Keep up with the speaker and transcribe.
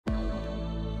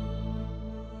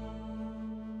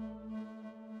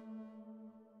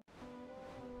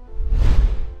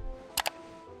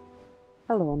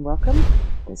Hello and welcome.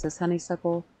 This is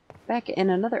Honeysuckle, back in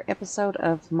another episode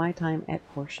of My Time at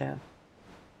Portia.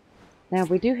 Now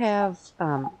we do have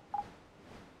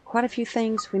quite a few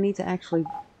things we need to actually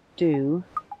do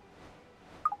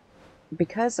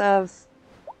because of,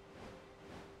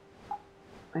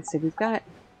 let's see, we've got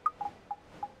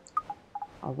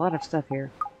a lot of stuff here.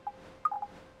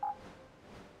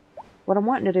 What I'm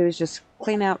wanting to do is just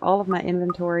clean out all of my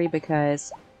inventory,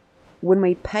 because when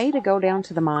we pay to go down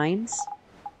to the mines,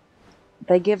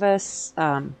 they give us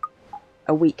a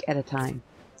week at a time.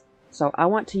 So I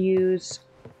want to use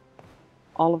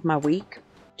all of my week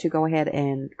to go ahead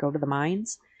and go to the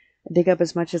mines, dig up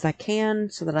as much as I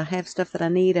can so that I have stuff that I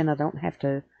need and I don't have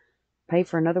to pay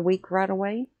for another week right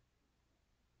away.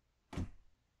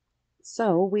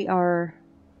 So we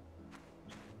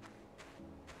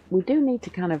do need to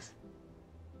kind of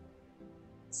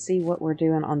see what we're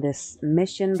doing on this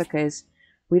mission, because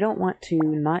we don't want to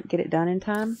not get it done in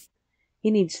time. He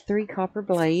needs 3 copper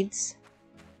blades.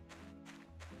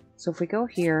 So if we go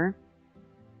here,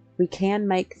 we can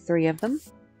make 3 of them.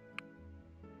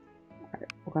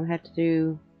 Alright, we're going to have to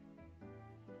do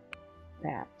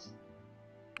that.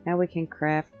 Now we can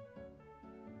craft.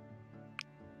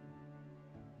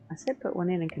 I said put one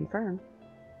in and confirm.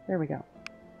 There we go.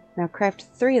 Now craft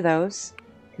 3 of those.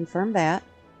 Confirm that.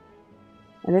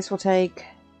 And this will take,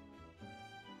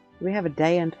 we have a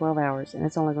day and 12 hours, and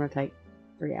it's only going to take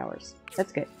 3 hours.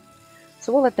 That's good.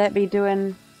 So we'll let that be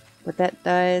doing what that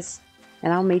does,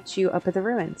 and I'll meet you up at the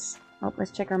ruins. Oh, let's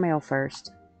check our mail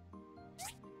first.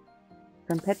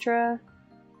 From Petra.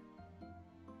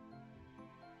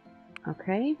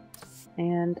 Okay.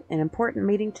 And an important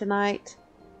meeting tonight,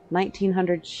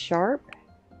 1900 sharp.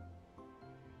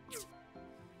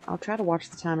 I'll try to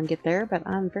watch the time and get there, but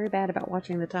I'm very bad about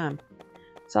watching the time.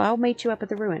 So I'll meet you up at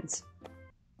the ruins.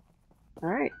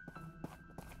 Alright.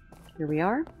 Here we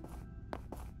are.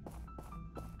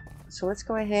 So let's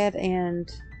go ahead and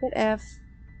hit F.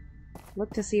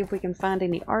 Look to see if we can find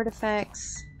any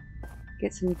artifacts.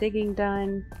 Get some digging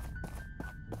done.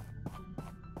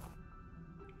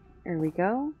 There we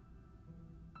go.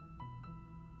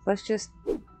 Let's just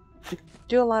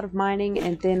do a lot of mining,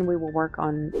 and then we will work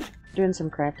on doing some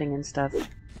crafting and stuff.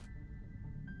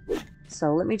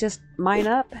 So let me just mine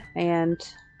up, and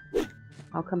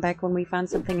I'll come back when we find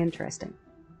something interesting.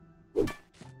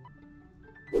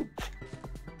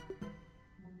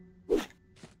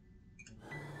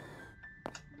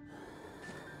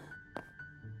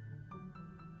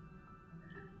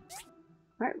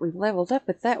 Alright, we've leveled up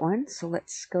with that one, so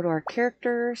let's go to our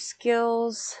character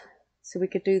skills. So we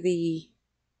could do the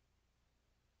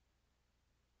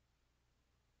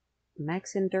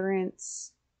max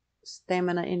endurance,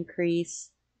 stamina increase,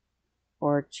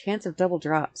 or chance of double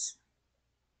drops.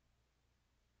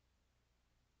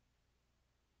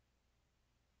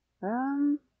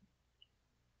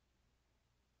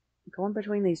 Going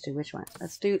between these two, which one?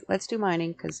 Let's do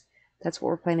mining, because that's what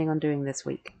we're planning on doing this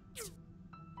week.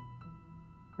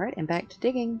 Alright, and back to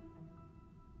digging.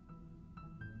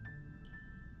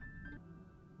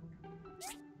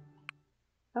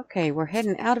 Okay, we're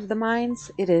heading out of the mines.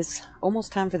 It is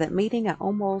almost time for that meeting. I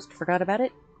almost forgot about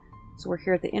it. So we're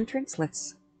here at the entrance.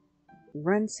 Let's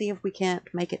run, see if we can't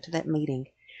make it to that meeting.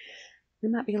 We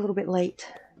might be a little bit late,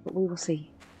 but we will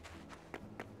see.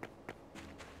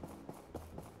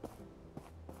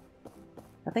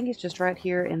 I think it's just right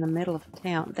here in the middle of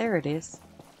town. There it is.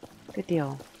 Good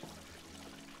deal.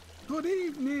 Good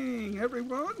evening,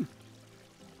 everyone.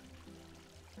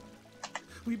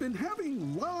 We've been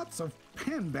having lots of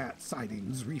panbat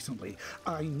sightings recently.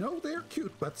 I know they're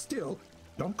cute, but still,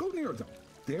 don't go near them.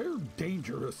 They're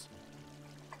dangerous.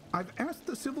 I've asked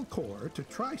the Civil Corps to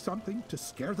try something to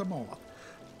scare them off,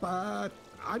 but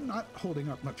I'm not holding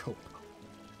up much hope.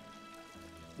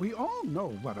 We all know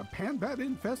what a panbat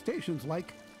infestation's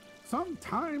like.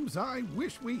 Sometimes I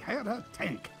wish we had a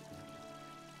tank.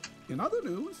 In other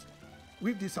news,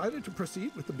 we've decided to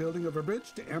proceed with the building of a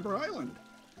bridge to Amber Island.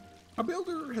 A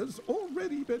builder has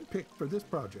already been picked for this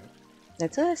project.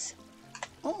 That's us.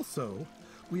 Also,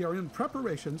 we are in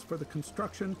preparations for the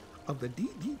construction of the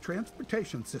DD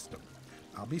transportation system.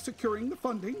 I'll be securing the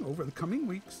funding over the coming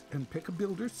weeks and pick a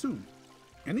builder soon.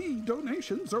 Any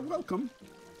donations are welcome.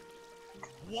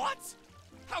 What?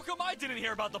 How come I didn't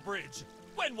hear about the bridge?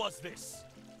 When was this?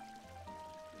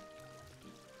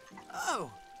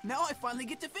 Oh, now I finally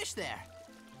get to fish there.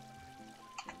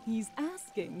 He's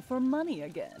asking for money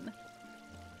again.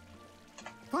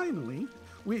 Finally,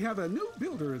 we have a new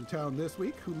builder in town this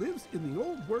week who lives in the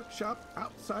old workshop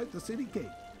outside the city gate.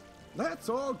 Let's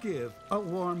all give a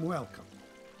warm welcome.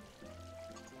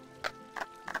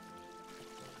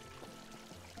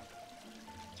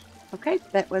 Okay,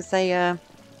 that was a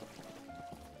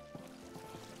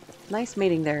nice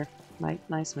meeting there.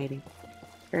 Nice meeting.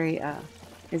 Very,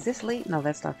 is this Lee? No,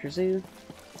 that's Dr. Zoo.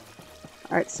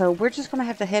 Alright, so we're just going to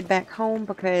have to head back home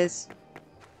because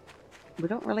we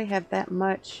don't really have that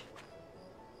much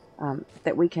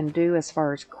that we can do as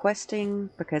far as questing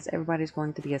because everybody's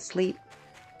going to be asleep.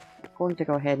 I'm going to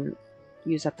go ahead and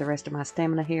use up the rest of my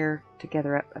stamina here to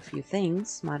gather up a few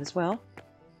things. Might as well.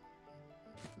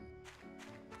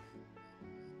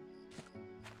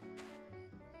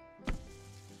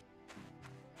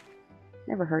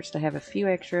 Never hurts to have a few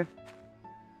extra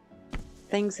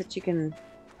things that you can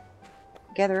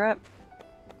gather up.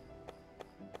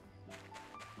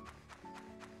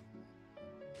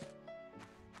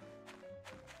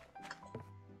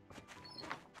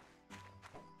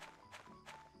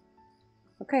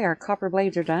 Okay, our copper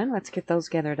blades are done. Let's get those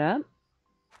gathered up.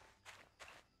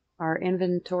 Our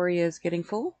inventory is getting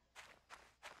full.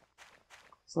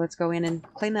 So let's go in and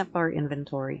clean up our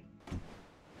inventory.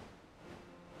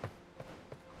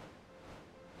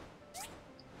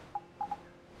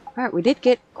 Alright, we did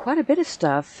get quite a bit of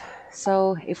stuff.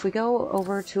 So if we go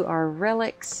over to our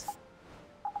relics,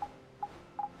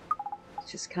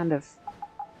 just kind of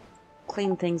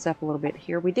clean things up a little bit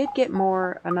here. We did get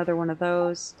another one of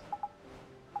those.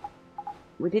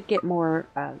 We did get more,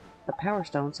 the power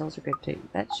stones. Those are good too.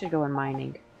 That should go in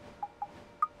mining.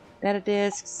 Data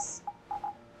discs.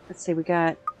 Let's see, we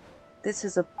got, this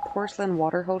is a porcelain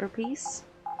water holder piece.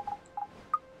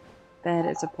 That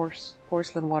is a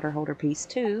porcelain water holder piece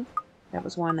too. That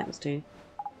was one, that was two.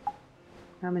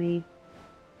 How many?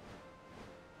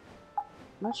 I'm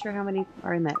not sure how many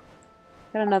are in that.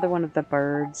 Got another one of the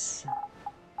birds.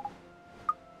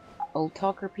 Old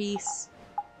talker piece.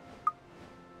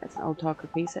 That's an old talker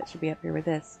piece. That should be up here with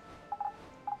this.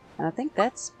 And I think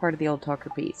that's part of the old talker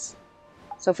piece.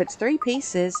 So if it's 3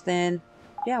 pieces, then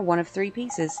yeah, one of 3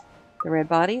 pieces. The red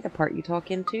body, the part you talk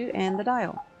into, and the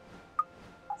dial.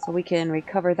 So we can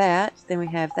recover that. Then we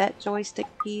have that joystick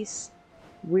piece.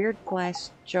 Weird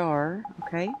glass jar.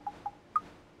 Okay.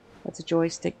 That's a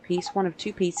joystick piece. One of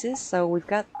 2 pieces. So we've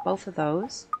got both of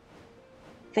those.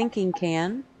 Thinking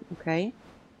can. Okay.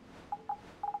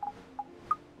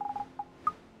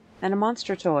 And a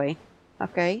monster toy.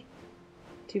 Okay.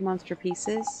 2 monster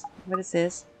pieces. What is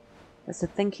this? That's a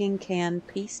thinking can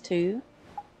piece 2.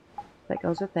 That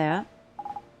goes with that.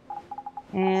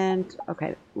 And,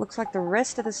 okay, looks like the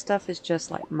rest of the stuff is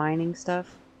just like mining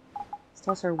stuff. Let's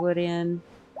toss our wood in.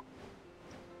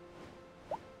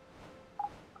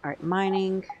 Alright,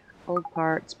 mining, old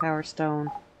parts, power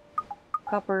stone,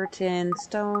 copper, tin,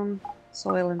 stone,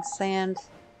 soil and sand.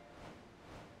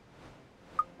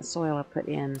 The soil I put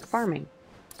in farming.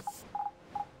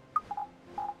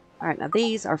 Alright, now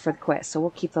these are for the quest, so we'll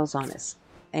keep those on us.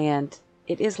 And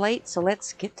it is late, so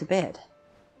let's get to bed.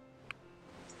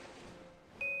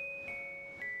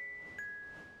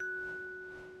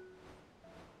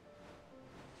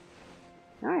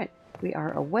 Alright, we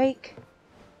are awake.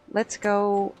 Let's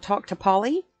go talk to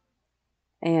Polly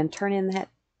and turn in that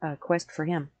quest for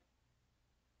him.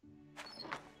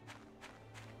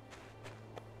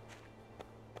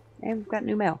 And we've got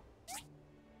new mail.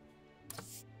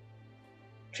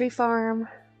 Tree farm,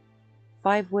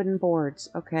 5 wooden boards.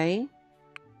 Okay.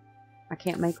 I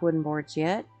can't make wooden boards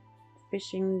yet.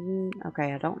 Fishing.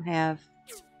 Okay, I don't have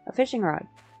a fishing rod.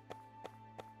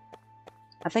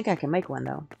 I think I can make one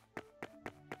though.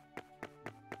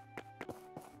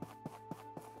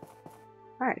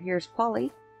 Alright, here's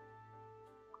Polly.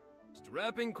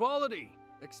 Strapping quality.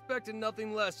 Expecting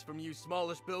nothing less from you,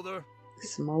 smallish builder.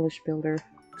 Smallish builder.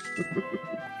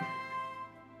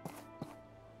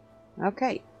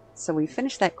 Okay, so we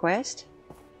finished that quest.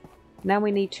 Now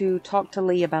we need to talk to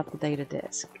Lee about the data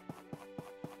disk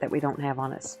that we don't have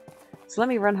on us. So let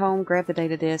me run home, grab the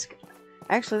data disk.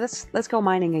 Actually, let's go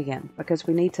mining again because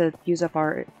we need to use up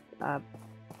our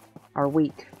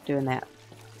week doing that.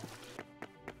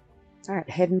 Alright,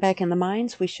 heading back in the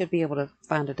mines. We should be able to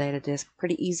find a data disk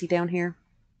pretty easy down here.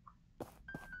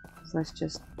 So let's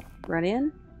just run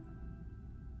in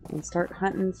and start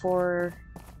hunting for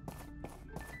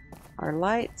our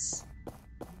lights.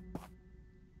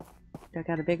 I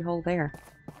got a big hole there.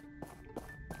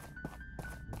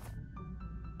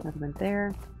 Another one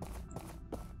there.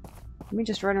 Let me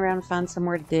just run around and find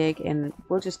somewhere to dig, and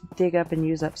we'll just dig up and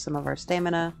use up some of our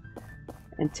stamina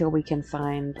until we can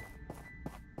find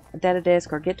a data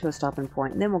disk or get to a stopping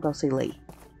point, and then we'll go see Lee.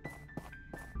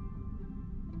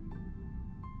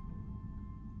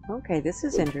 Okay, this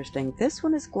is interesting. This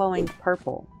one is glowing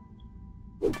purple.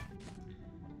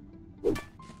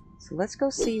 So let's go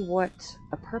see what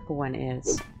a purple one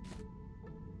is.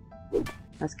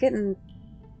 It's getting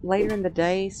later in the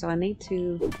day, so I need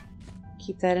to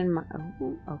keep that in mind.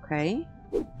 Oh, okay.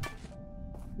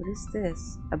 What is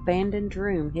this? Abandoned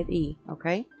room. Hit E.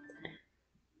 Okay.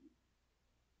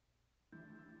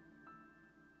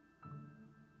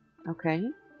 Okay.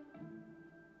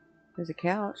 There's a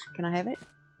couch. Can I have it?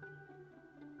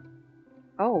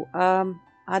 Oh,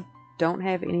 I don't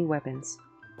have any weapons.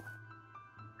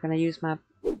 Can I use my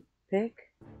pick?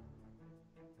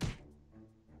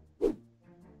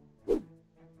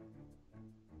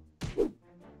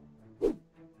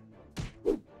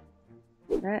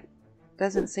 That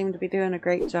doesn't seem to be doing a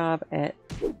great job at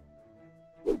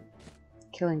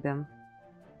killing them.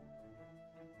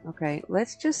 Okay,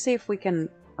 let's just see if we can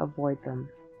avoid them.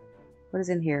 What is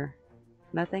in here?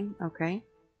 Nothing? Okay.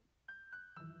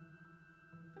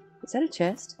 Is that a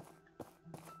chest?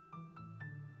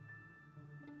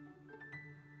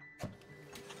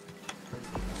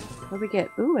 What do we get?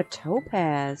 Ooh, a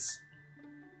topaz.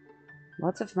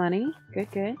 Lots of money. Good,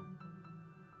 good.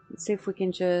 Let's see if we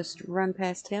can just run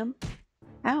past him.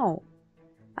 Ow.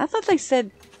 I thought they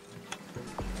said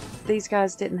these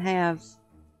guys didn't have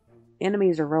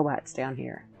enemies or robots down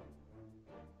here.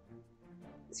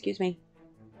 Excuse me.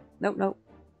 Nope, nope.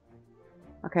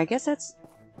 Okay, I guess that's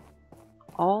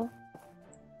all.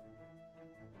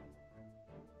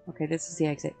 Okay, this is the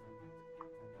exit.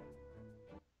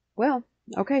 Well,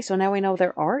 okay, so now we know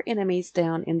there are enemies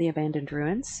down in the abandoned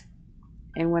ruins.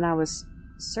 And when I was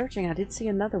searching, I did see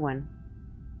another one.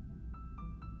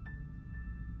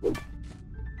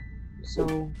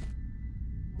 So,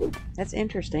 that's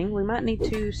interesting. We might need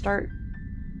to start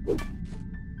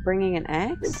bringing an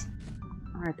axe.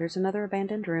 Alright, there's another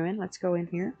abandoned ruin. Let's go in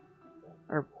here.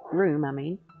 Or room, I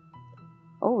mean.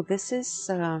 Oh, this is,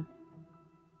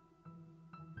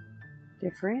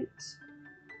 different.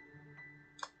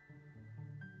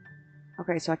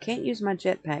 Okay, so I can't use my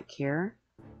jetpack here.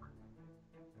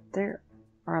 There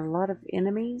are a lot of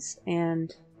enemies, and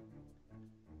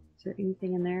is there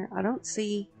anything in there? I don't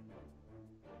see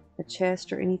a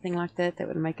chest or anything like that that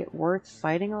would make it worth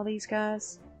fighting all these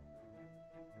guys.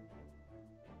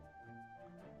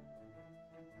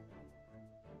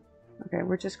 Okay,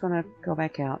 we're just gonna go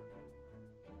back out.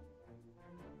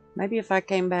 Maybe if I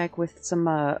came back with some,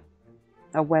 a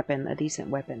weapon, a decent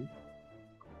weapon.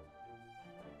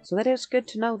 So that is good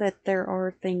to know that there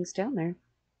are things down there.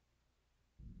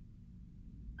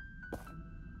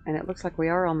 And it looks like we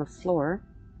are on the floor.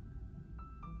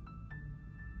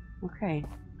 Okay.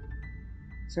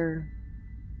 So,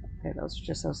 okay, those are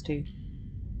just those two.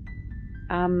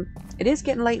 It is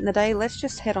getting late in the day. Let's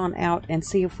just head on out and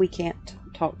see if we can't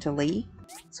talk to Lee.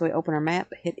 So we open our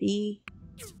map, hit E,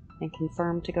 and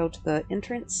confirm to go to the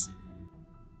entrance.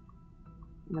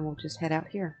 And then we'll just head out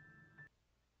here.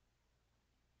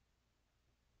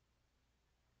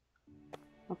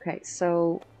 Okay,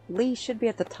 so Lee should be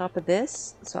at the top of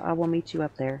this, so I will meet you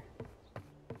up there.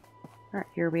 Alright,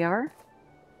 here we are.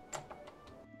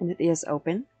 And it is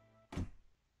open.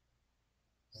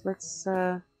 So let's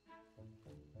come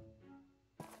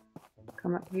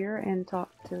up here and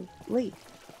talk to Lee.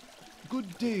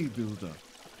 Good day, Builder.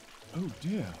 Oh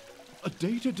dear, a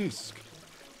data disk.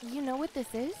 You know what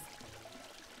this is?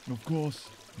 Of course,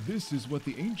 this is what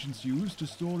the ancients used to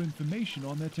store information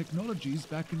on their technologies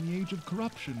back in the age of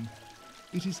corruption.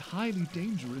 It is highly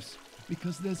dangerous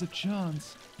because there's a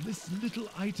chance this little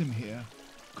item here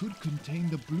could contain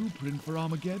the blueprint for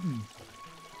Armageddon.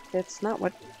 That's not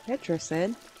what Petra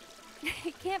said.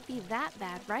 It can't be that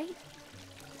bad, right?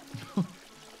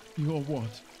 You're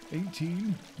what,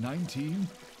 18, 19?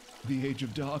 The Age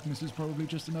of Darkness is probably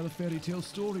just another fairy tale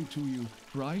story to you,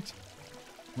 right?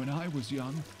 When I was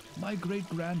young, my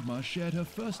great-grandma shared her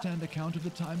first-hand account of the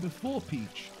time before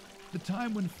Peach, the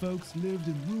time when folks lived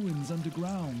in ruins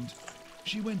underground.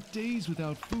 She went days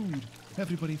without food,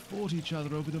 everybody fought each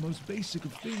other over the most basic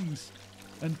of things,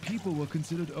 and people were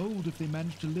considered old if they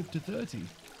managed to live to 30,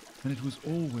 and it was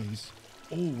always,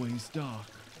 always dark.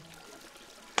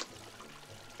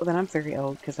 Well, then I'm very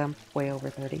old because I'm way over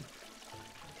 30.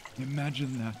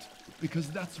 Imagine that,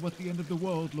 because that's what the end of the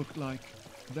world looked like.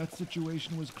 That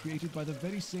situation was created by the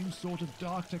very same sort of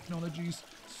dark technologies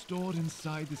stored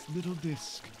inside this little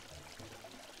disk.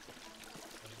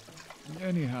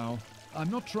 Anyhow, I'm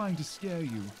not trying to scare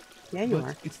you. Yeah, you but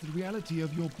are. It's the reality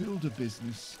of your builder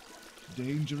business.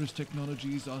 Dangerous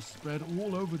technologies are spread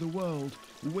all over the world,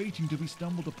 waiting to be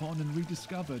stumbled upon and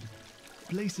rediscovered.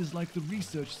 Places like the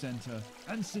Research Center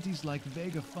and cities like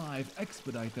Vega 5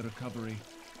 expedite the recovery.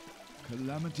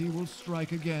 Calamity will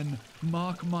strike again,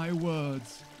 mark my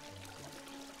words.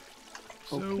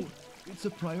 So, Okay. It's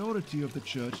a priority of the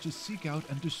church to seek out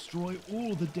and destroy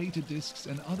all the data discs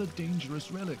and other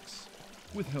dangerous relics.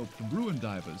 With help from ruin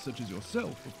divers such as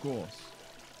yourself, of course.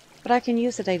 But I can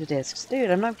use the data discs. Dude,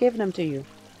 I'm not giving them to you.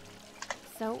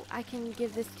 So I can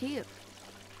give this to you.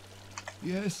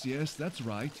 Yes, that's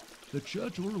right. The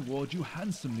church will reward you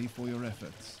handsomely for your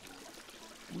efforts.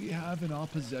 We have in our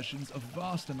possessions a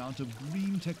vast amount of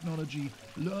green technology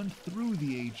learned through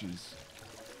the ages.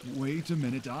 Wait a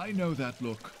minute, I know that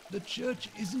look. The church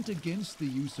isn't against the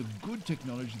use of good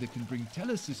technology that can bring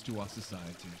telesis to our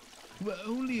society. We're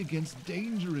only against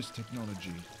dangerous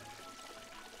technology.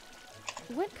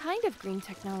 What kind of green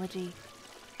technology?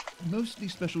 Mostly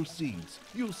special seeds.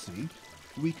 You'll see.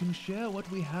 We can share what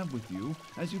we have with you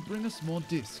as you bring us more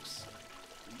discs.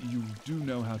 You do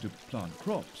know how to plant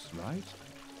crops, right?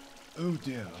 Oh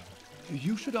dear.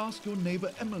 You should ask your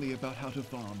neighbor Emily about how to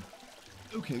farm.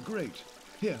 Okay, great.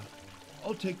 Here,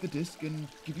 I'll take the disc and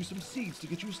give you some seeds to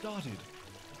get you started.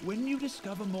 When you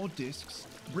discover more discs,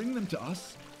 bring them to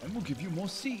us and we'll give you more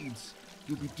seeds.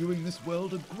 You'll be doing this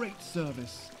world a great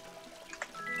service.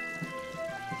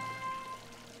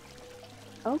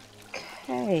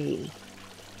 Okay.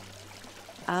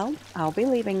 I'll be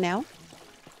leaving now.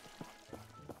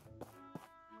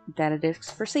 Data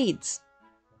discs for seeds.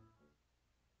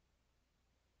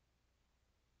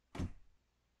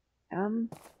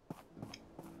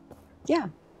 Yeah.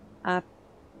 I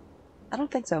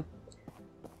don't think so.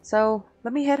 So,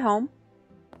 let me head home.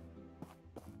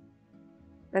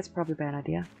 That's probably a bad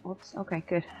idea. Oops. Okay,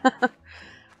 good.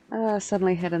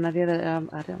 Suddenly had an idea that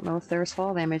I don't know if there's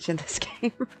fall damage in this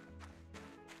game.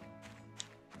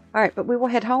 Alright, but we will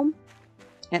head home,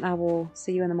 and I will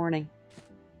see you in the morning.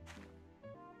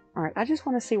 Alright, I just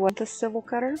want to see what the civil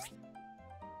cutter.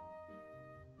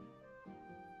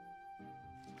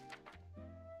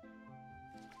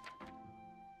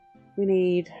 We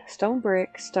need stone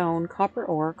brick, stone, copper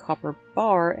ore, copper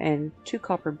bar, and 2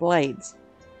 copper blades.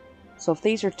 So if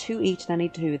these are 2 each and I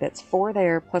need 2, that's 4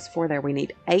 there plus 4 there. We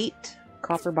need 8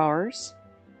 copper bars.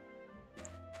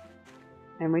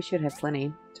 And we should have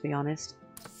plenty, to be honest.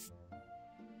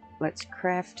 Let's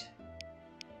craft...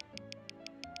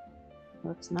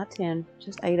 Oops, not 10.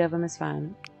 Just 8 of them is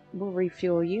fine. We'll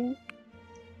refuel you.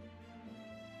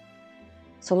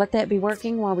 So let that be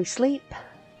working while we sleep.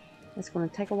 It's going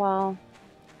to take a while.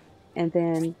 And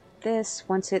then this,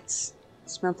 once it's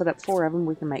smelted up 4 of them,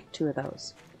 we can make 2 of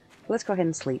those. Let's go ahead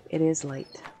and sleep. It is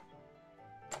late.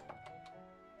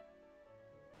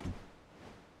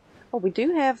 Oh, we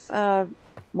do have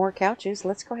more couches.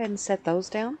 Let's go ahead and set those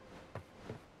down.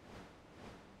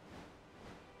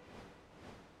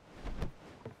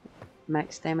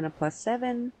 Max stamina plus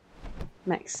 7.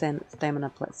 Max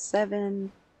stamina plus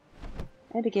 7.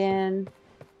 And again.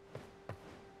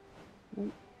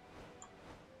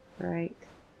 Right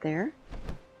there.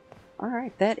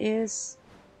 Alright, that is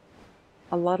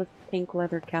a lot of pink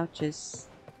leather couches.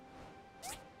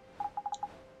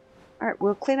 Alright,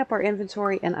 we'll clean up our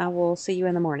inventory and I will see you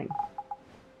in the morning.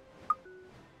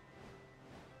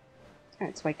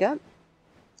 Alright, let's wake up.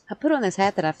 I put on this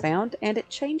hat that I found and it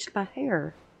changed my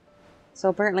hair. So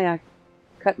apparently I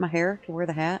cut my hair to wear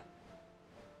the hat.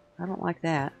 I don't like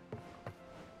that.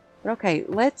 But okay,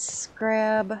 let's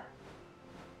grab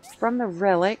from the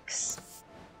relics.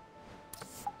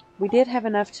 We did have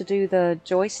enough to do the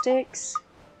joysticks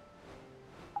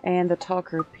and the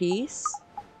talker piece.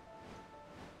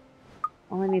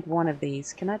 Only need 1 of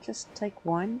these. Can I just take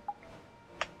 1?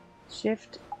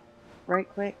 Shift, right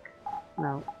click?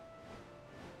 No.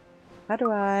 How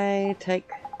do I take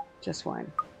just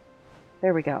 1?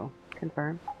 There we go.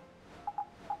 Confirm.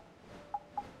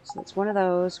 So that's 1 of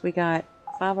those. We got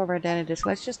 5 of our data discs.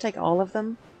 Let's just take all of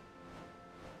them.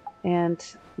 And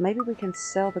maybe we can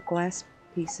sell the glass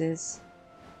pieces.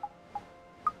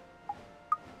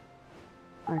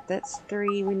 Alright, that's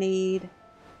 3 we need.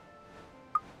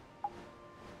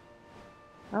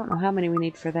 I don't know how many we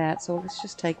need for that, so let's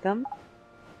just take them.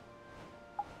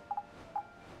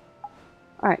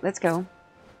 Alright, let's go.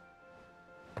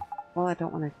 Well, I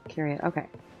don't want to carry it. Okay.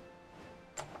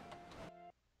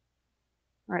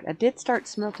 Alright, I did start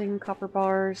smelting copper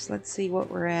bars. Let's see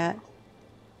what we're at.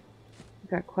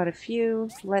 We've got quite a few.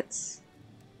 Let's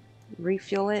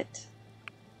refuel it.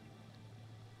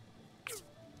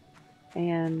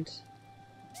 And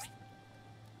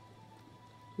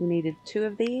we needed 2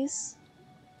 of these.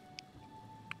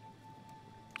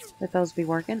 Let those be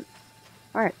working.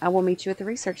 Alright, I will meet you at the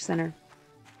research center.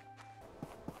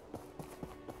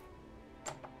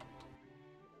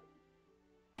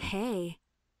 Hey,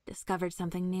 discovered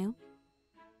something new?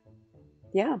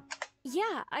 Yeah.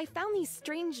 Yeah, I found these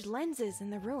strange lenses in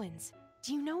the ruins.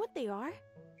 Do you know what they are?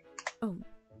 Oh,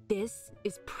 this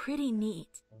is pretty neat.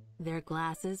 They're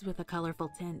glasses with a colorful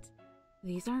tint.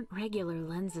 These aren't regular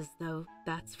lenses, though,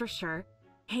 that's for sure.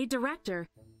 Hey, director,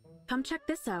 come check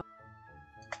this out.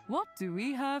 What do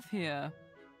we have here?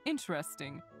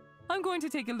 Interesting. I'm going to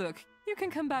take a look. You can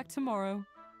come back tomorrow.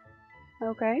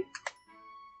 Okay.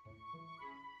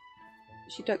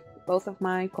 She took both of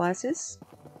my glasses.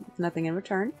 Nothing in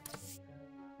return.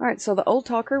 Alright, so the old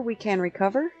talker we can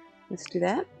recover. Let's do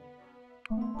that.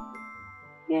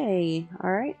 Yay.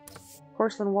 Alright.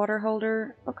 Porcelain water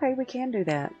holder. Okay, we can do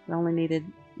that. I only needed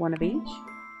one of each.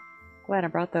 Glad I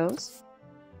brought those.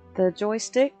 The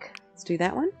joystick. Let's do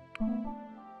that one.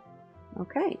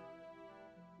 Okay.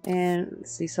 And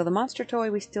let's see. So the monster toy,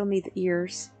 we still need the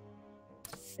ears.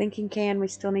 Thinking can, we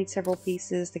still need several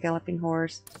pieces. The galloping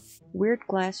horse. Weird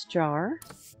glass jar.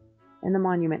 And the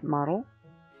monument model.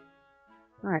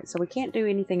 Alright, so we can't do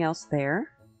anything else there.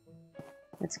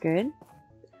 That's good.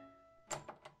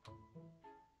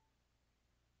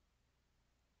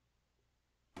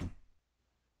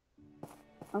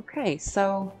 Okay,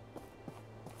 so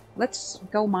let's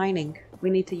go mining.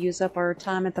 We need to use up our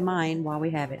time at the mine while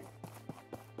we have it.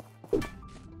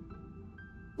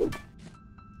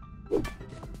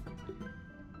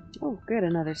 Oh, good,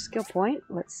 another skill point.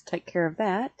 Let's take care of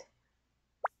that.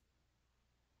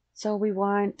 So we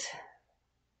want...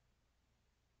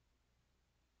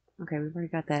 Okay, we've already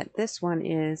got that. This one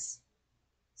is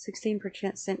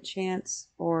 16% chance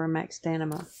or max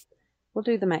stamina. We'll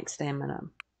do the max stamina.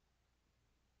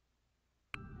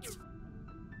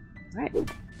 Alright.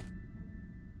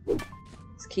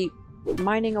 Let's keep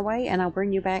mining away and I'll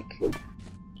bring you back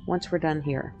once we're done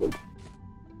here.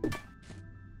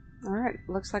 Alright,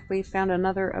 looks like we found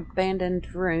another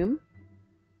abandoned room.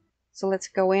 So let's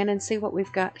go in and see what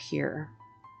we've got here.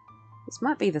 This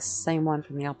might be the same one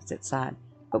from the opposite side.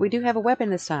 But we do have a weapon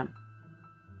this time.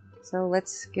 So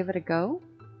let's give it a go.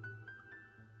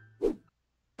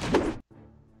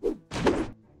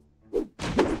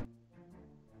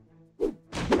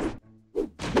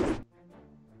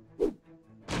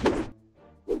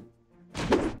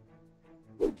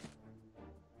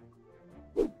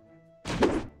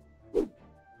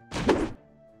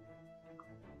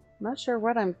 Not sure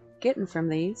what I'm getting from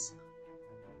these.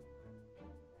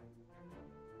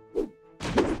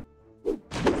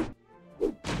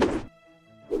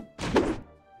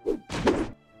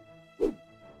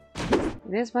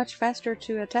 It is much faster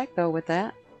to attack though with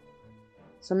that.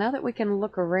 So now that we can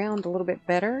look around a little bit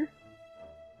better,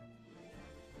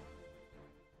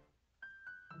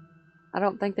 I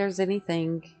don't think there's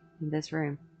anything in this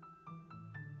room.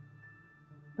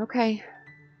 Okay.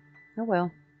 Oh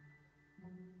well.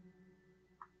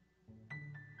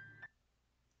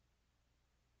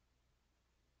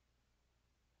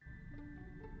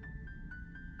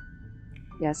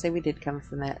 Yeah, see, we did come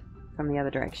from the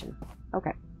other direction.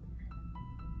 Okay.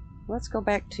 Let's go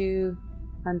back to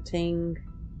hunting.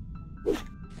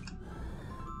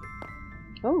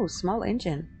 Oh, small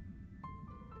engine.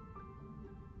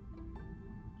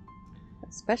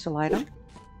 A special item.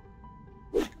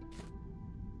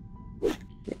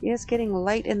 It is getting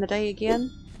late in the day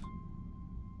again.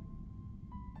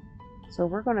 So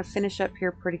we're going to finish up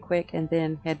here pretty quick and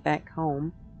then head back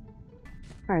home.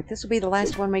 Alright, this will be the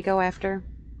last one we go after.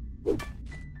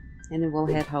 And then we'll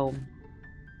head home.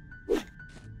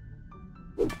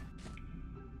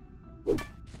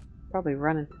 Probably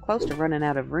close to running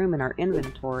out of room in our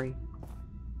inventory.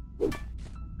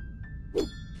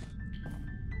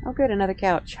 Oh good, another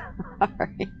couch.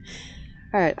 Alright.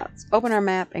 Alright, let's open our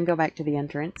map and go back to the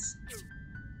entrance.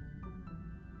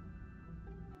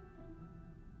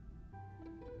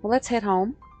 Well, let's head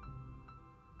home.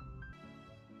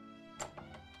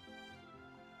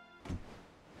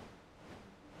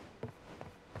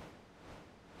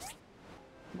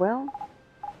 Well,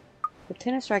 the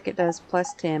tennis racket does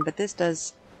plus 10, but this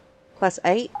does plus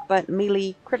 8, but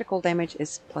melee critical damage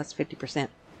is plus 50%.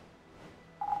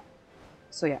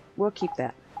 So yeah, we'll keep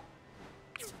that.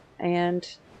 And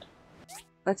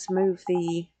let's move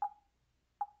the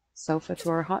sofa to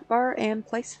our hotbar and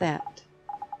place that.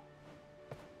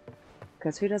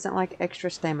 Because who doesn't like extra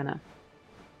stamina?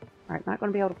 Alright, not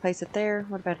going to be able to place it there.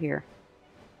 What about here?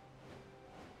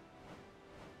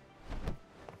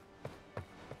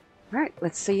 Alright,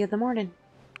 let's see you in the morning.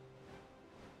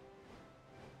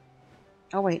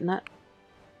 Oh wait,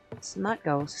 let's not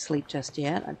go sleep just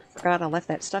yet. I forgot I left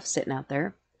that stuff sitting out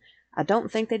there. I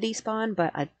don't think they despawn,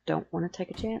 but I don't want to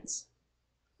take a chance.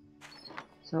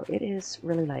 So it is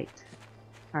really late.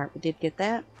 Alright, we did get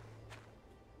that.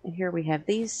 And here we have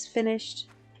these finished.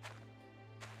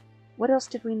 What else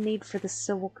did we need for the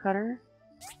silver cutter?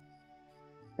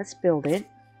 Let's build it.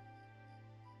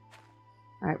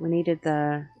 Alright, we needed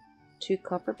the 2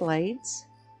 copper blades,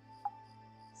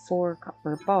 4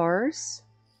 copper bars.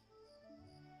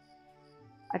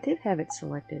 I did have it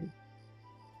selected.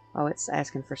 Oh, it's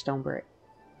asking for stone brick.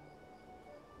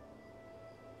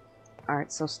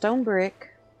 Alright, so stone brick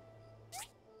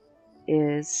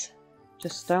is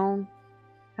just stone.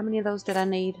 How many of those did I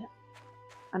need?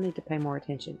 I need to pay more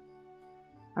attention.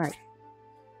 Alright.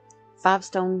 5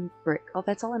 stone brick. Oh,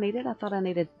 that's all I needed? I thought I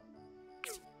needed...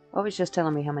 Oh, it was just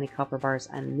telling me how many copper bars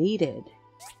I needed.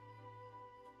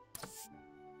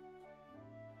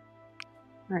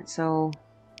 Alright, so...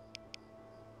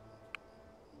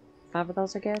 5 of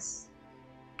those, I guess?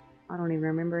 I don't even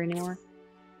remember anymore.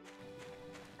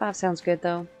 5 sounds good,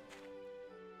 though.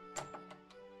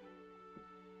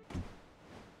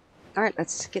 Alright,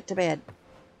 let's get to bed.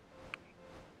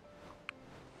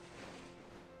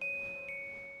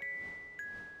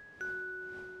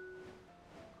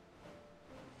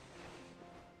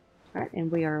 Alright, and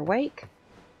we are awake.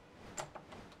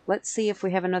 Let's see if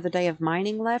we have another day of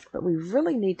mining left, but we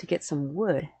really need to get some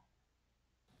wood.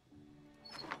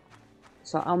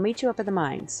 So I'll meet you up at the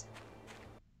mines.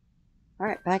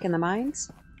 Alright, back in the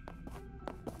mines.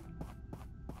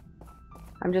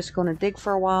 I'm just going to dig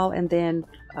for a while and then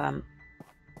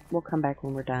we'll come back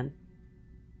when we're done.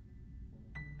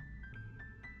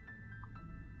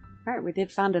 Alright, we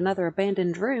did find another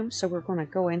abandoned room, so we're going to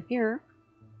go in here.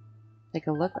 Take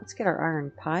a look. Let's get our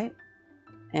iron pipe.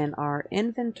 And our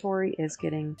inventory is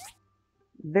getting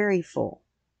very full.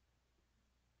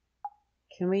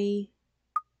 Can we...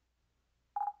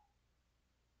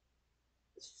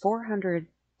 400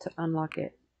 to unlock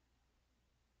it.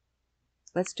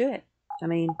 Let's do it. I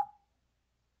mean,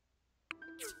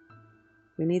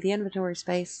 we need the inventory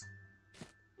space.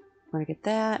 Want to get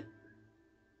that.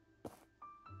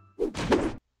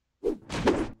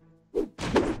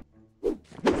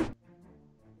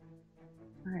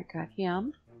 Alright, got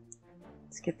him.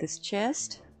 Let's get this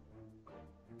chest.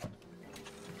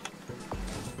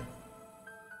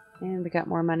 And we got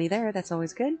more money there. That's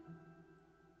always good.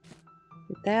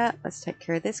 Get that. Let's take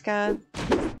care of this guy.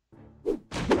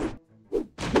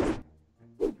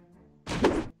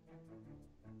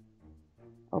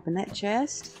 Open that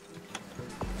chest.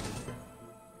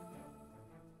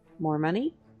 More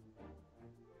money.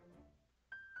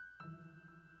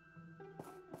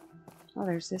 Oh,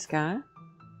 there's this guy.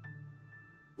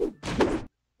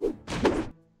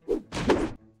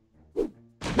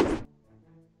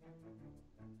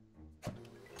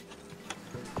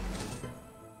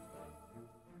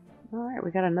 Alright,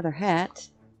 we got another hat.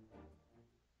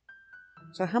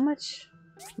 So how much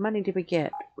money did we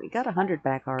get? We got 100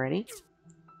 back already.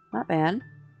 Not bad.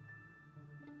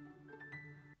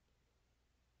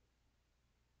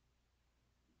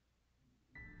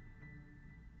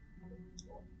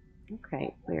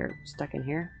 Okay, we're stuck in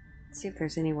here. Let's see if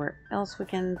there's anywhere else we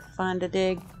can find to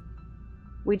dig.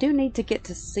 We do need to get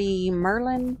to see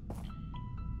Merlin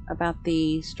about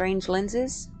the strange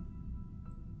lenses.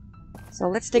 So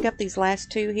let's dig up these last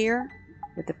 2 here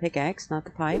with the pickaxe, not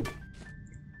the pipe.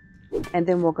 And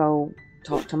then we'll go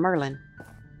talk to Merlin.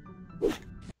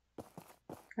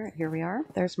 Alright, here we are.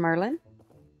 There's Merlin.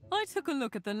 I took a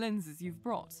look at the lenses you've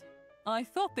brought. I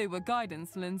thought they were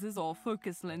guidance lenses or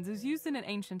focus lenses used in an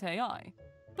ancient AI.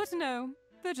 But no,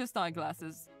 they're just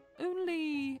eyeglasses.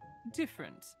 Only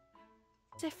different.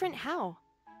 Different how?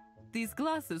 These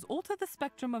glasses alter the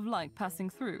spectrum of light passing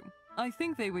through. I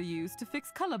think they were used to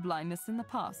fix color blindness in the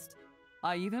past.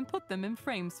 I even put them in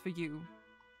frames for you.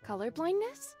 Color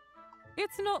blindness?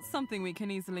 It's not something we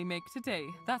can easily make today,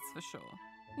 that's for sure.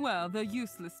 Well, they're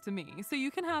useless to me, so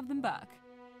you can have them back.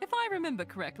 If I remember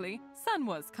correctly, San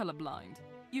was colorblind.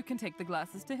 You can take the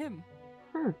glasses to him.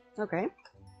 Okay.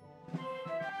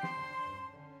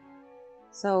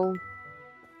 So...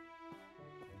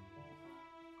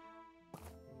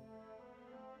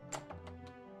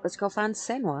 let's go find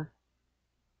Senwa.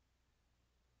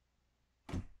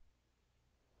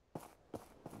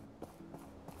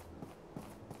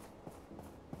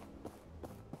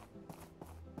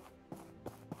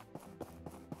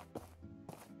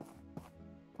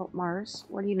 Oh, Mars.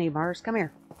 What do you need, Mars? Come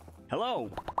here.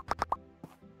 Hello.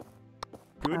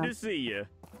 Good to see you.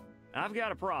 I've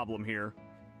got a problem here.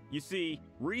 You see,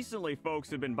 recently folks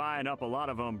have been buying up a lot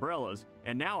of umbrellas,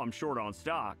 and now I'm short on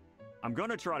stock. I'm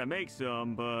gonna try to make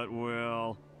some, but,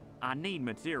 well, I need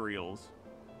materials.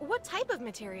 What type of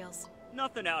materials?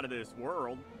 Nothing out of this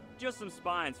world. Just some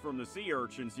spines from the sea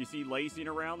urchins you see lacing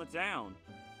around the town.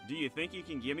 Do you think you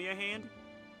can give me a hand?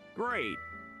 Great.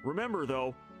 Remember,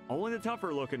 though, only the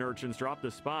tougher-looking urchins drop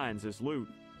the spines as loot.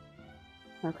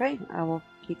 Okay, I will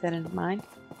keep that in mind.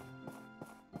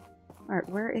 Alright,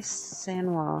 where is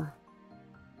Sanwa?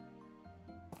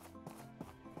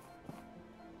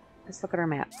 Let's look at our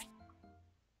map.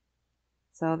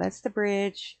 So that's the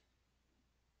bridge.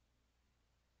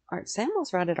 Alright,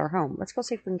 Sanwa's right at our home. Let's go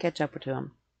see if we can catch up to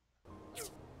him.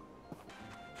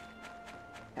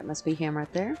 That must be him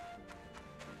right there.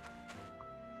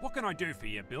 What can I do for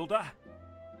you, Builder?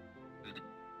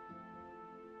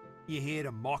 You here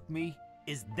to mock me?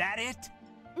 Is that it?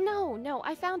 No,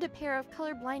 I found a pair of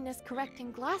color blindness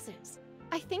correcting glasses.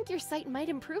 I think your sight might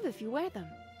improve if you wear them.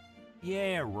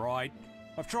 Yeah, right.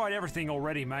 I've tried everything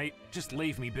already, mate. Just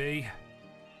leave me be.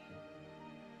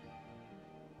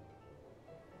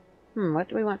 What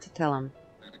do we want to tell him?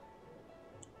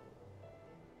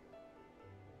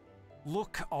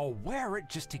 Look, I'll wear it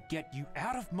just to get you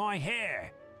out of my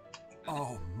hair.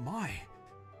 Oh my.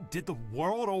 Did the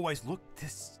world always look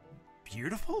this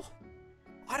beautiful?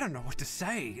 I don't know what to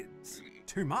say. It's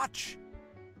too much.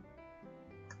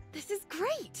 This is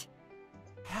great!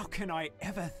 How can I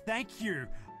ever thank you?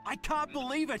 I can't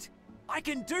believe it. I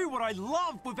can do what I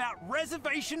love without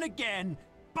reservation again.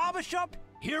 Barbershop,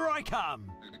 here I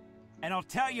come. And I'll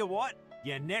tell you what,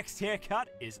 your next haircut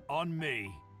is on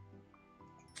me.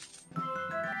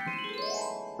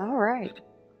 Alright.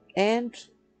 And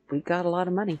we got a lot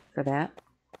of money for that.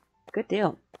 Good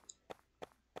deal.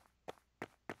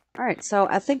 Alright, so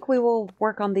I think we will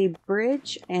work on the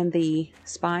bridge and the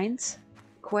spines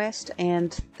quest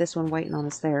and this one waiting on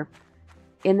us there.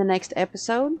 In the next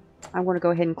episode, I'm going to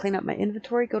go ahead and clean up my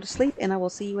inventory, go to sleep, and I will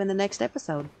see you in the next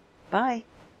episode. Bye!